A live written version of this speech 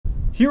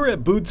Here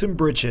at Boots and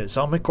Britches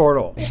on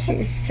McArdle,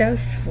 She's so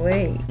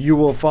sweet. you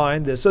will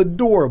find this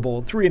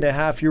adorable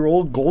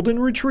 3.5-year-old golden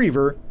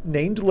retriever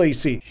named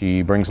Lacy.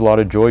 She brings a lot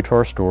of joy to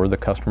our store. The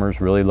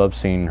customers really love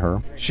seeing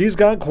her. She's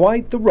got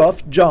quite the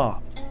rough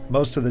job.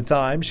 Most of the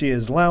time, she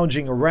is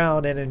lounging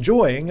around and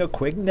enjoying a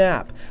quick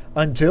nap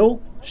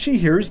until she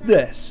hears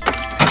this.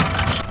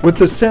 With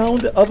the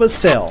sound of a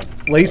sale,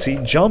 Lacy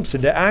jumps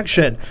into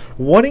action,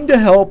 wanting to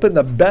help in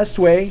the best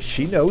way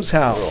she knows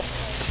how.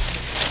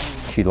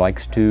 She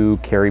likes to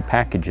carry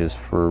packages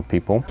for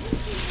people.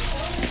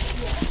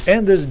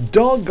 And this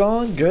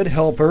doggone good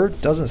helper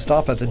doesn't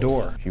stop at the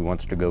door, She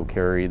wants to go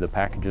carry the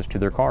packages to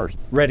their cars.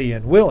 ready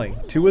and willing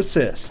to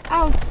assist.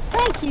 Oh,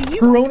 thank you.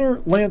 Her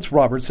owner, Lance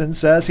Robertson,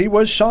 says he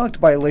was shocked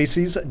by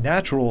Lacy's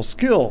natural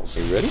skills.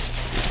 You ready?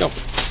 Let's go.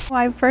 Well,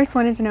 I first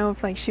wanted to know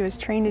if she was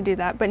trained to do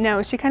that, but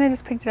no, she kind of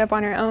just picked it up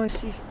on her own.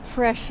 She's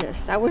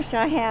precious. I wish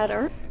I had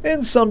her.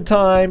 And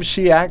sometimes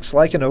she acts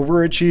like an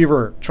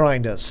overachiever,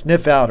 trying to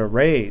sniff out a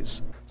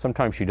raise.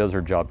 Sometimes she does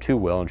her job too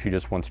well and she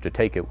just wants to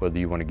take it whether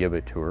you want to give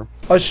it to her.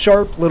 A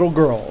sharp little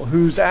girl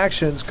whose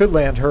actions could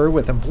land her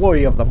with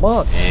Employee of the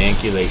Month.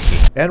 Thank you,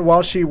 Lacy. And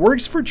while she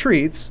works for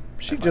treats,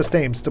 she just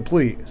aims to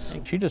please.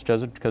 She just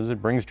does it because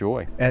it brings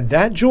joy. And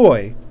that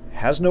joy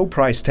has no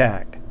price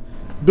tag.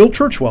 Bill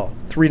Churchwell,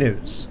 3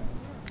 News.